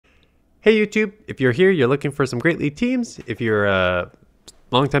Hey YouTube, if you're here, you're looking for some Great League teams. If you're a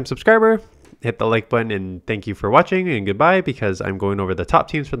longtime subscriber, hit the like button and thank you for watching and goodbye, because I'm going over the top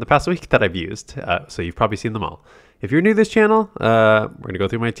teams from the past week that I've used. So you've probably seen them all. If you're new to this channel, we're going to go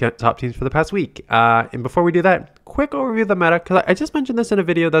through my top teams for the past week. And before we do that, quick overview of the meta, because I just mentioned this in a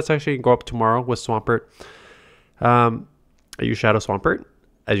video that's actually going to go up tomorrow with Swampert. I use Shadow Swampert,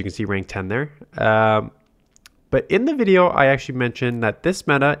 as you can see, rank 10 there. But in the video, I actually mentioned that this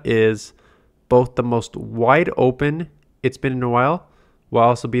meta is both the most wide open it's been in a while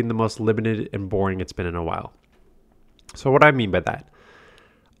also being the most limited and boring it's been in a while. So what do I mean by that?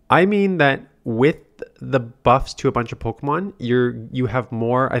 I mean that with the buffs to a bunch of Pokemon, you have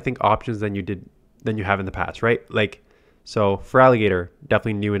more, I think, options than you have in the past, right? Like, so for Alligator,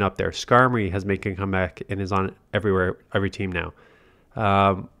 definitely new and up there. Skarmory has made a comeback and is on every team now.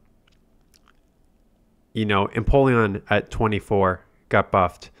 You know, Empoleon at 24 got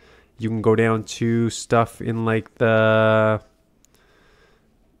buffed. You can go down to stuff in like the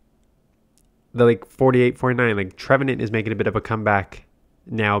like 48, 49. Like Trevenant is making a bit of a comeback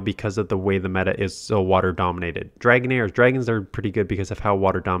now because of the way the meta is so water dominated. Dragons are pretty good because of how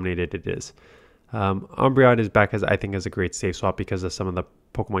water dominated it is. Umbreon is back as I think as a great safe swap because of some of the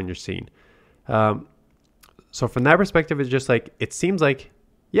Pokemon you're seeing. So from that perspective, it's just like, it seems like,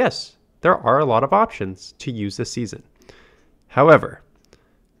 yes, there are a lot of options to use this season. However,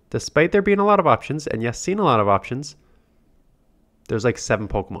 despite there being a lot of options, and yes, seeing a lot of options, there's like 7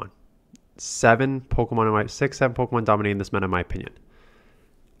 Pokemon. 7 Pokemon dominating this meta, in my opinion.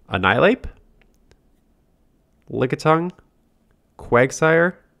 Annihilate, Lickitung,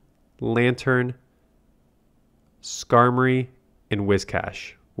 Quagsire, Lantern, Skarmory, and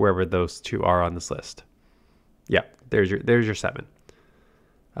Whiscash, wherever those 2 are on this list. Yeah, there's your 7.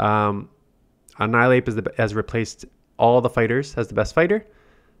 Annihilate has replaced all the fighters as the best fighter.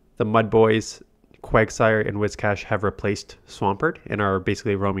 The Mud Boys, Quagsire, and Whiscash have replaced Swampert and are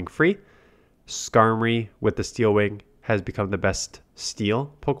basically roaming free. Skarmory with the Steel Wing has become the best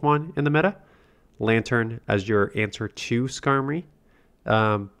Steel Pokemon in the meta. Lantern, as your answer to Skarmory,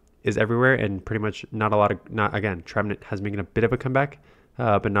 is everywhere, and pretty much again, Trevenant has making a bit of a comeback,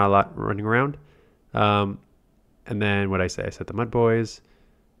 but not a lot running around. And then what I said the Mud Boys,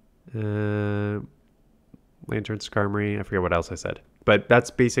 Lantern, Skarmory, I forget what else I said, but that's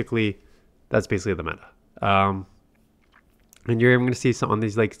basically the meta. And you're even going to see some on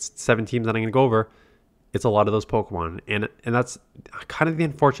these like 7 teams that I'm going to go over. It's a lot of those Pokemon, and that's kind of the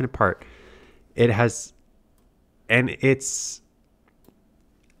unfortunate part. I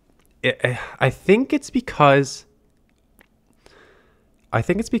think it's because water's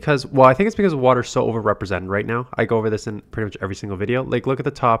so overrepresented right now. I go over this in pretty much every single video. Like, look at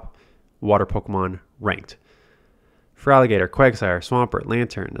the top water Pokemon ranked. For Alligator, Quagsire, Swampert,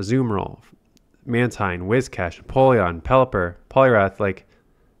 Lantern, Azumarill, Mantine, Whiscash, Empoleon, Pelipper, Poliwrath, like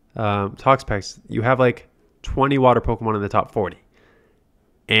Toxapex, you have like 20 water Pokemon in the top 40.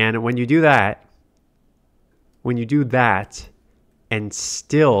 And when you do that, and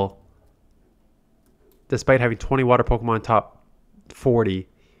still, despite having 20 water Pokemon top 40,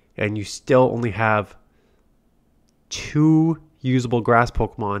 and you still only have 2 usable grass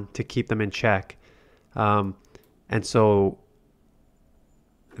Pokemon to keep them in check, and so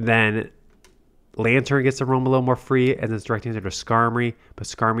then Lantern gets to roam a little more free, and it's directing it to Skarmory, but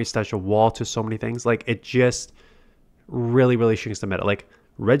Skarmory's such a wall to so many things. Like, it just really, really shrinks the meta. Like,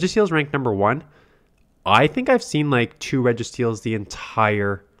 Registeel's ranked number 1. I think I've seen like 2 Registeels the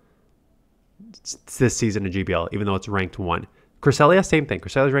entire this season of GBL, even though it's ranked 1. Cresselia, same thing.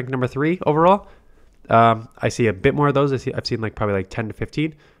 Cresselia's ranked number 3 overall. I see a bit more of those. I've seen like probably like 10 to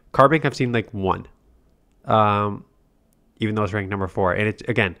 15. Carbink, I've seen like 1. Even though it's ranked number 4. And it's,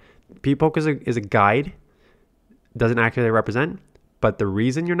 again, P-Poke is a guide, doesn't accurately represent, but the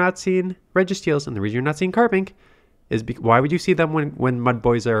reason you're not seeing Registeels and the reason you're not seeing Carbink is why would you see them when Mud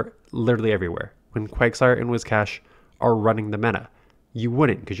Boys are literally everywhere? When Quagsire and Whiscash are running the meta? You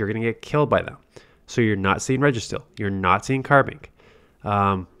wouldn't, because you're going to get killed by them. So you're not seeing Registeel. You're not seeing Carbink.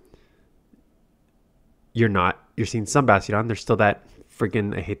 You're seeing some Bastiodon. There's still that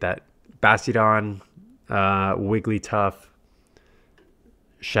freaking, I hate that, Bastiodon, Wigglytuff,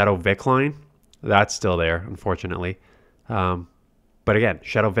 Shadow Vic line. That's still there, unfortunately. But again,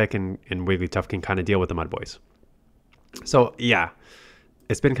 Shadow Vic and Wigglytuff can kind of deal with the Mud Boys. So yeah,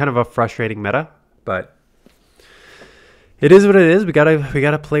 it's been kind of a frustrating meta, but it is what it is. We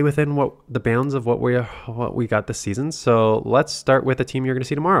gotta play within the bounds of what we got this season. So let's start with the team you're gonna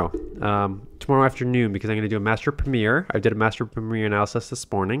see tomorrow. Tomorrow afternoon, because I'm gonna do a Master Premiere. I did a Master Premiere analysis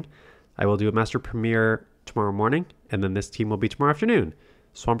this morning. I will do a Master Premiere tomorrow morning, and then this team will be tomorrow afternoon.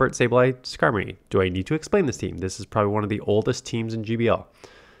 Swampert, Sableye, Skarmory. Do I need to explain this team? This is probably one of the oldest teams in GBL.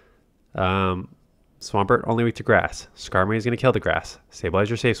 Swampert only weak to grass. Skarmory is going to kill the grass. Sableye is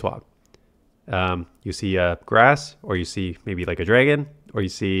your safe swap. You see grass, or you see maybe like a dragon, or you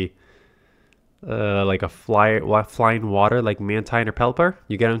see like a flying water like Mantine or Pelipper,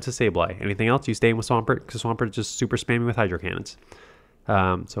 you get into Sableye. Anything else, you stay in with Swampert, because Swampert is just super spammy with Hydro Cannons.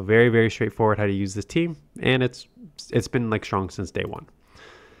 So very, very straightforward how to use this team, and it's been like strong since day one.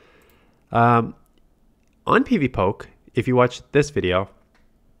 On PvPoke, if you watch this video,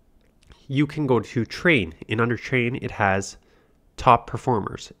 you can go to train, and under train it has top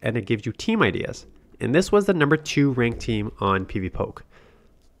performers, and it gives you team ideas. And this was the number 2 ranked team on PvPoke.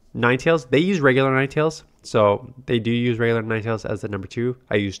 Ninetales, they use regular Ninetales, so they do use regular Ninetales as the number 2.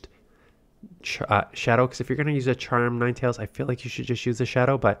 I used Shadow, because if you're going to use a Charm Ninetales, I feel like you should just use the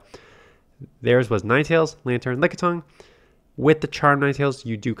Shadow, but theirs was Ninetales, Lantern, Lickitung. With the Charm Ninetales,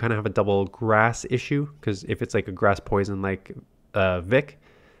 you do kind of have a double grass issue, because if it's like a grass poison like Vic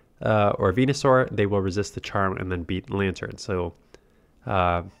or Venusaur, they will resist the Charm and then beat Lantern. So,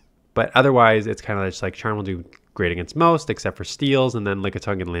 but otherwise, it's kind of just like Charm will do great against most, except for steals, and then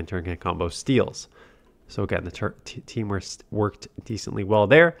Lickitung and Lantern can combo steals. So again, the team worked decently well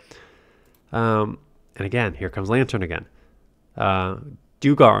there. And again, here comes Lantern again.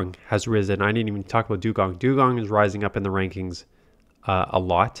 Dugong has risen. I didn't even talk about Dugong. Dugong is rising up in the rankings a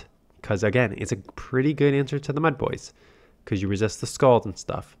lot, because again, it's a pretty good answer to the Mud Boys, because you resist the Scald and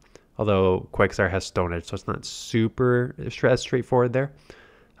stuff. Although Quagsire has Stone Edge, so it's not super straightforward there.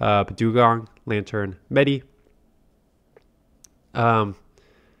 But Dugong, Lantern, Medi.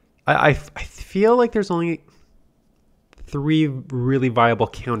 I feel like there's only 3 really viable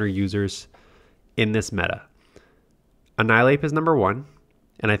counter users in this meta. Annihilate is number 1,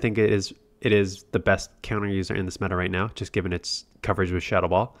 and I think it is the best counter user in this meta right now, just given its coverage with Shadow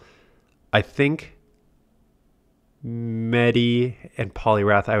Ball. I think Medi and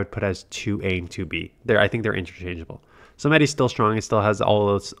Poliwrath I would put as 2A and 2B. I think they're interchangeable. So Medi's still strong. It still has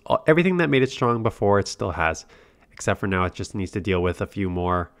everything that made it strong before, it still has. Except for now, it just needs to deal with a few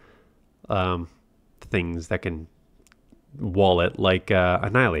more things that can wall it, like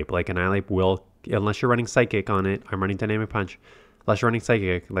Annihilate. Like Annihilate will, unless you're running Psychic on it, I'm running Dynamic Punch. Unless you're running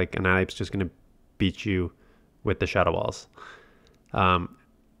Psychic, like Annihilate's just going to beat you with the Shadow Balls. And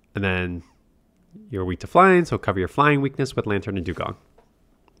then you're weak to flying, so cover your flying weakness with Lantern and Dugong.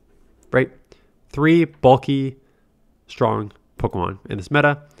 Right? 3 bulky, strong Pokemon in this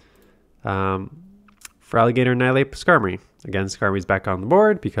meta. For Alligator, Annihilate, Skarmory. Again, Skarmory's back on the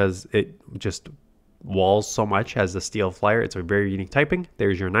board because it just walls so much as a Steel Flyer. It's a very unique typing.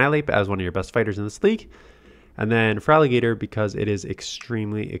 There's your Annihilate as one of your best fighters in this league. And then for Alligator, because it is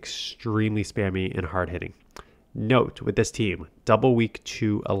extremely, extremely spammy and hard hitting. Note with this team, double weak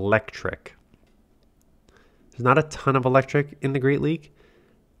to Electric. There's not a ton of Electric in the Great League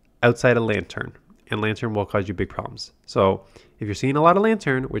outside of Lantern. And Lantern will cause you big problems. So if you're seeing a lot of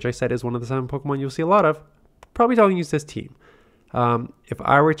Lantern, which I said is one of the 7 Pokemon you'll see a lot of, probably don't use this team. If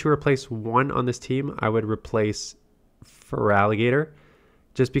I were to replace one on this team, I would replace Feraligatr,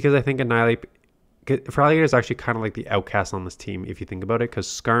 just because I think Annihilate, Feraligatr is actually kind of like the outcast on this team if you think about it, because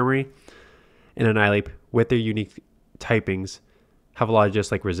Skarmory and Annihilate, with their unique typings, have a lot of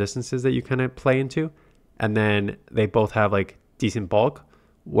just like resistances that you kind of play into, and then they both have like decent bulk,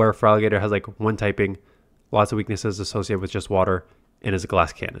 where Feraligatr has like one typing, lots of weaknesses associated with just water, and is a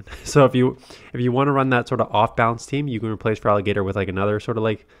glass cannon. So if you want to run that sort of off balance team, you can replace Feraligatr with like another sort of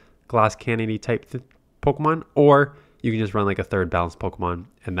like glass cannon-y type Pokemon, or you can just run like a third balanced Pokemon,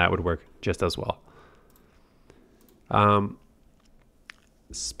 and that would work just as well.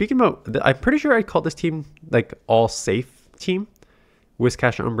 Speaking about, I'm pretty sure I called this team like all safe team,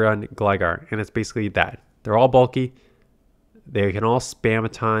 Whiscash, Umbreon, and Gligar, and it's basically that. They're all bulky. They can all spam a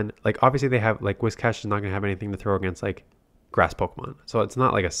ton. Like obviously they have like Whiscash is not going to have anything to throw against like grass Pokemon. So it's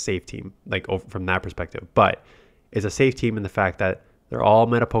not like a safe team like from that perspective, but it's a safe team in the fact that they're all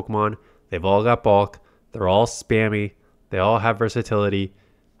meta Pokemon. They've all got bulk. They're all spammy. They all have versatility.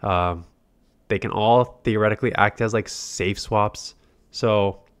 They can all theoretically act as like safe swaps.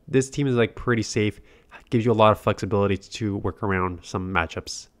 So this team is like pretty safe. Gives you a lot of flexibility to work around some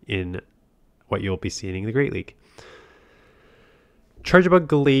matchups in what you'll be seeing in the Great League. Charjabug,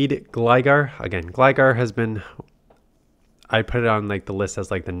 Gallade, Gligar. Again, Gligar has been, I put it on like the list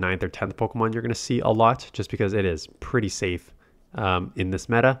as like the 9th or 10th Pokemon you're going to see a lot, just because it is pretty safe in this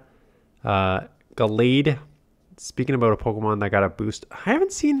meta. Gallade, speaking about a Pokemon that got a boost, I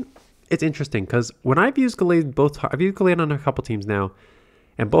haven't seen, it's interesting because when I've used Gallade I've used Gallade on a couple teams now,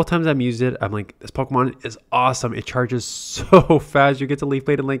 And both times I've used it, I'm like, this Pokemon is awesome. It charges so fast. You get to Leaf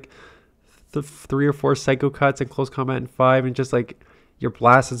Blade in like 3 or 4 Psycho Cuts and close combat in 5, and just like your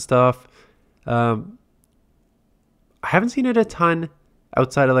blasts and stuff. I haven't seen it a ton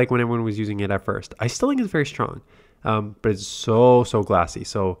outside of like when everyone was using it at first. I still think it's very strong, but it's so glassy.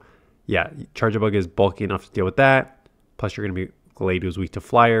 So yeah, Charjabug is bulky enough to deal with that. Plus you're going to be Glade, who's weak to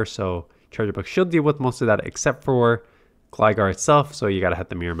Flyer, so Charjabug should deal with most of that except for Gligar itself. So you got to hit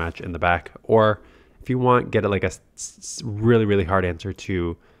the mirror match in the back, or if you want, get it like a really hard answer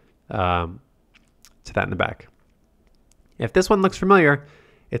to that in the back. If this one looks familiar,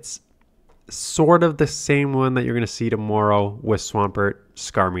 it's sort of the same one that you're going to see tomorrow with Swampert,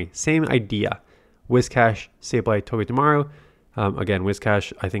 Skarmy. Same idea. Whiscash, Sableye, Togedemaru. Again,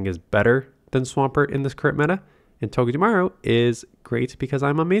 Whiscash I think is better than Swampert in this current meta. And Togedemaru is great because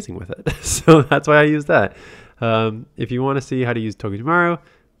I'm amazing with it. So that's why I use that. If you want to see how to use Togedemaru,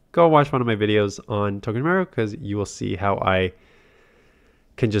 go watch one of my videos on Togedemaru, because you will see how I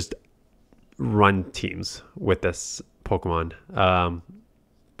can just run teams with this Pokemon.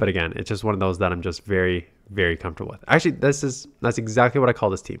 But again, it's just one of those that I'm just very comfortable with. Actually, that's exactly what I call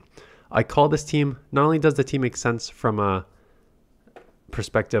this team. I call this team, not only does the team make sense from a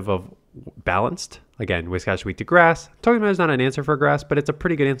perspective of balanced, again, Whiscash weak to grass. Togedemaru is not an answer for grass, but it's a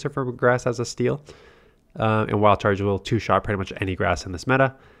pretty good answer for grass as a steal. And Wild Charge will two-shot pretty much any grass in this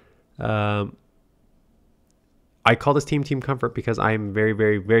meta. I call this team Team Comfort because I am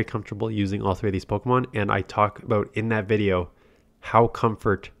very comfortable using all 3 of these Pokemon, and I talk about in that video how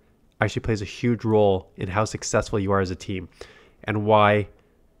comfort actually plays a huge role in how successful you are as a team, and why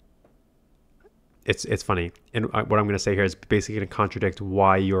it's funny. And what I'm going to say here is basically going to contradict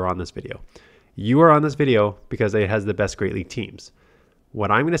why you're on this video. You are on this video because it has the best Great League teams. What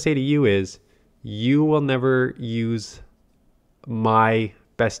I'm going to say to you is you will never use my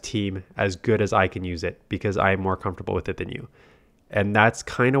best team as good as I can use it, because I am more comfortable with it than you. And that's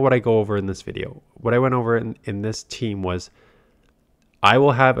kind of what I go over in this video. What I went over in this team was, I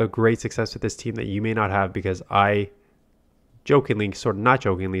will have a great success with this team that you may not have, because I jokingly, sort of not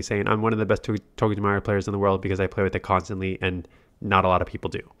jokingly, saying I'm one of the best Togedemaru players in the world because I play with it constantly, and not a lot of people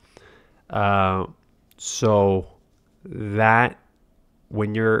do. So that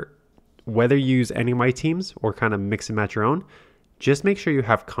whether you use any of my teams or kind of mix and match your own, just make sure you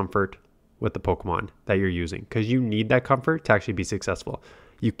have comfort with the Pokemon that you're using, because you need that comfort to actually be successful.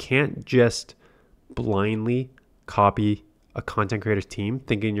 You can't just blindly copy a content creator's team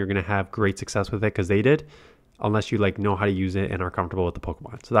thinking you're going to have great success with it because they did, unless you like know how to use it and are comfortable with the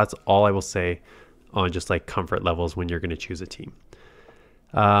Pokemon. So that's all I will say on just like comfort levels when you're going to choose a team.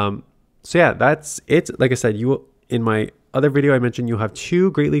 So yeah, that's it. Like I said, in my other video I mentioned you'll have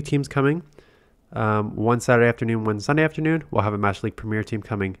 2 Great League teams coming. One Saturday afternoon, one Sunday afternoon. We'll have a Master League Premier team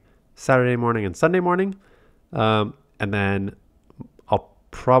coming Saturday morning and Sunday morning. And then I'll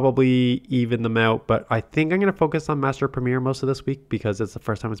probably even them out, but I think I'm going to focus on Master Premier most of this week because it's the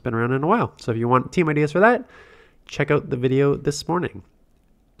first time it's been around in a while. So if you want team ideas for that, check out the video this morning.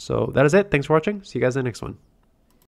 So that is it. Thanks for watching. See you guys in the next one.